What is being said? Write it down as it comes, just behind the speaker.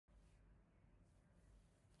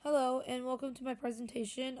Hello, and welcome to my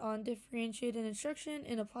presentation on differentiated instruction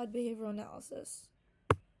in applied behavioral analysis.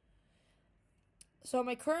 So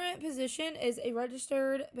my current position is a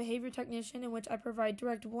registered behavior technician in which I provide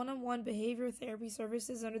direct one-on-one behavior therapy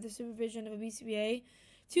services under the supervision of a BCBA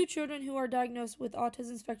to children who are diagnosed with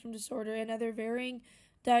autism spectrum disorder and other varying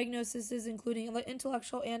diagnoses including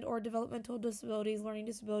intellectual and or developmental disabilities, learning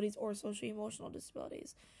disabilities, or social-emotional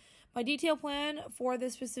disabilities. My detailed plan for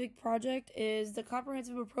this specific project is the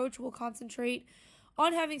comprehensive approach will concentrate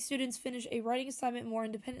on having students finish a writing assignment more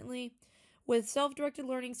independently. With self-directed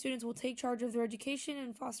learning, students will take charge of their education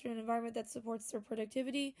and foster an environment that supports their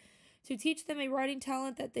productivity. To teach them a writing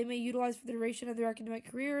talent that they may utilize for the duration of their academic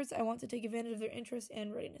careers, I want to take advantage of their interests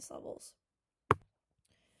and readiness levels.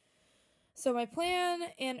 So my plan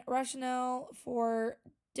and rationale for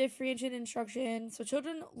differentiated instruction. So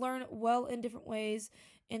children learn well in different ways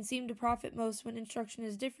and seem to profit most when instruction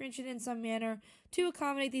is differentiated in some manner to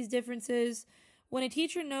accommodate these differences. When a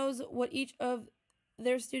teacher knows what each of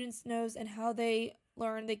their students knows and how they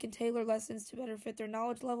learn, they can tailor lessons to better fit their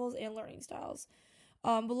knowledge levels and learning styles.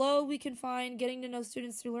 Below, we can find getting to know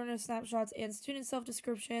students through learner snapshots and student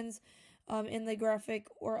self-descriptions in the graphic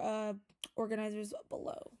or organizers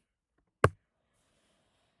below.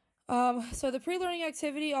 So the pre-learning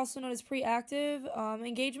activity, also known as pre-active,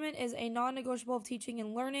 engagement is a non-negotiable of teaching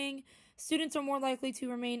and learning. Students are more likely to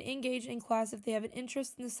remain engaged in class if they have an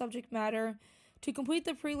interest in the subject matter. To complete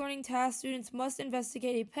the pre-learning task, students must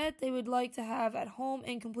investigate a pet they would like to have at home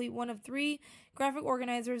and complete one of 3 graphic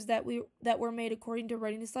organizers that were made according to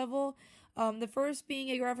readiness level. The first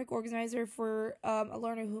being a graphic organizer for a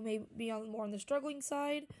learner who may be more on the struggling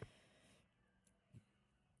side.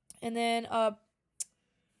 And then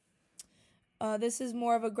this is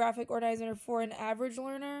more of a graphic organizer for an average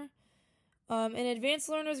learner. An advanced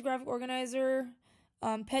learner's graphic organizer,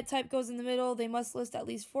 pet type goes in the middle. They must list at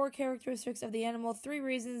least 4 characteristics of the animal, 3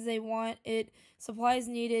 reasons they want it, supplies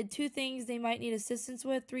needed, 2 things they might need assistance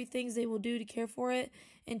with, 3 things they will do to care for it,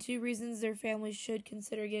 and 2 reasons their family should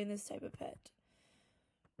consider getting this type of pet.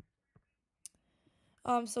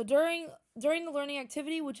 So during the learning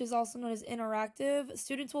activity, which is also known as interactive,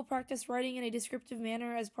 students will practice writing in a descriptive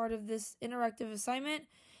manner as part of this interactive assignment.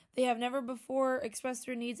 They have never before expressed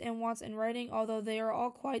their needs and wants in writing, although they are all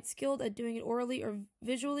quite skilled at doing it orally or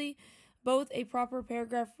visually. Both a proper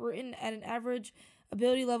paragraph written at an average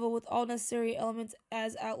ability level with all necessary elements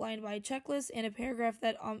as outlined by a checklist, and a paragraph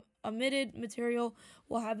that omitted material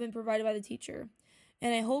will have been provided by the teacher.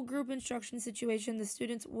 In a whole group instruction situation, the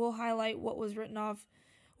students will highlight what was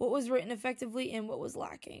written effectively, and what was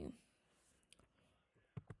lacking.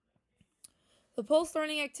 The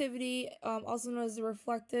post-learning activity, also known as the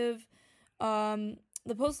reflective, the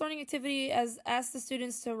post-learning activity asks the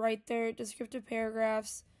students to write their descriptive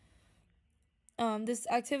paragraphs. This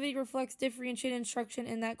activity reflects differentiated instruction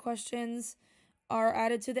in that questions are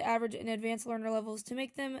added to the average and advanced learner levels to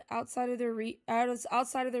make them outside of their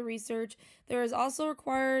research. There's also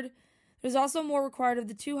more required of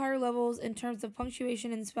the 2 higher levels in terms of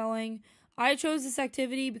punctuation and spelling. I chose this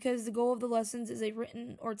activity because the goal of the lessons is a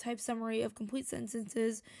written or typed summary of complete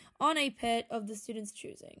sentences on a pet of the student's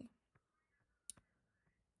choosing.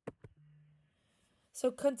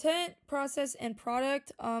 So content, process, and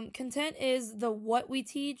product. Content is the what we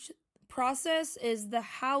teach, process is the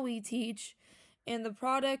how we teach, and the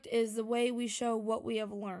product is the way we show what we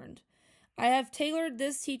have learned. I have tailored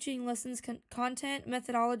this teaching lesson's content,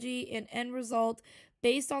 methodology, and end result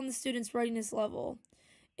based on the student's readiness level.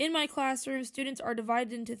 In my classroom, students are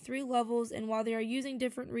divided into 3 levels, and while they are using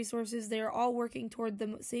different resources, they are all working toward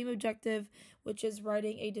the same objective, which is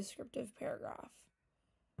writing a descriptive paragraph.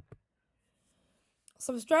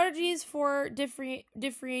 Some strategies for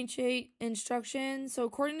differentiate instruction. So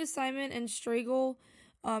according to Simon and Stragel,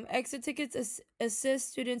 exit tickets assist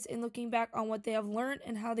students in looking back on what they have learned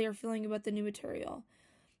and how they are feeling about the new material.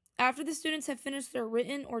 After the students have finished their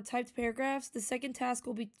written or typed paragraphs, the second task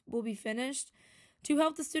will be finished. To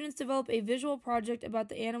help the students develop a visual project about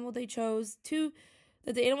the animal they choose to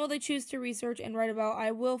research and write about,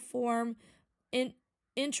 I will form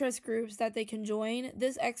interest groups that they can join.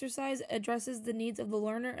 This exercise addresses the needs of the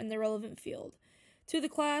learner in the relevant field. To the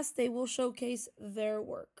class, they will showcase their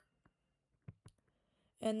work.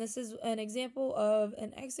 And this is an example of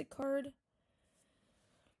an exit card.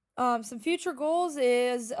 Some future goals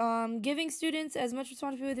is giving students as much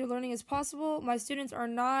responsibility with their learning as possible. My students are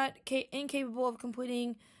not incapable of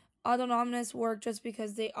completing autonomous work just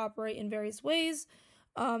because they operate in various ways.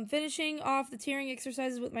 Finishing off the tiering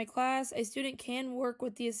exercises with my class, a student can work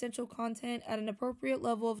with the essential content at an appropriate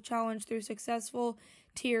level of challenge through successful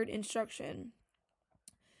tiered instruction.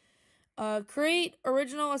 Create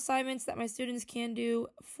original assignments that my students can do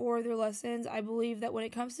for their lessons. I believe that when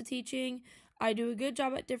it comes to teaching, I do a good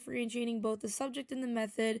job at differentiating both the subject and the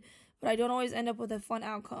method, but I don't always end up with a fun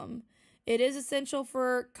outcome. It is essential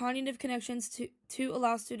for cognitive connections to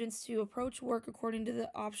allow students to approach work according to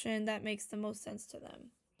the option that makes the most sense to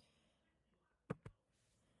them.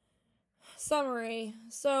 Summary.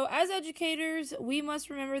 So, as educators, we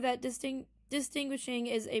must remember that distinguishing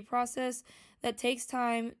is a process that takes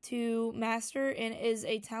time to master and is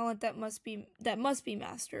a talent that must be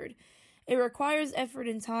mastered. It requires effort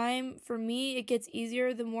and time. For me, it gets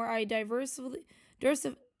easier the more I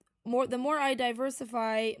diversify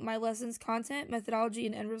my lessons' content, methodology,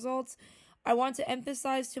 and end results. I want to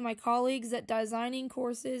emphasize to my colleagues that designing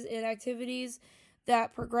courses and activities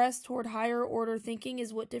that progress toward higher order thinking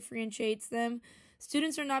is what differentiates them.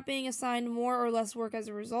 Students are not being assigned more or less work as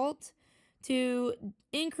a result. To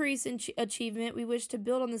increase achievement, we wish to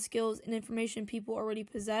build on the skills and information people already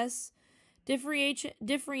possess.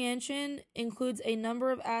 Differentiation includes a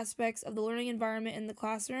number of aspects of the learning environment in the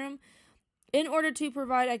classroom in order to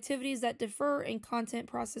provide activities that differ in content,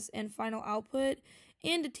 process, and final output,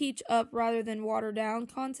 and to teach up rather than water down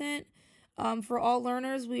content. For all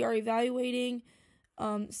learners, we are evaluating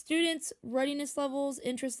students' readiness levels,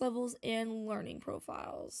 interest levels, and learning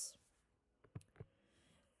profiles.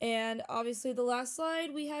 And obviously the last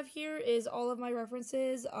slide we have here is all of my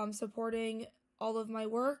references supporting all of my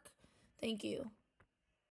work. Thank you.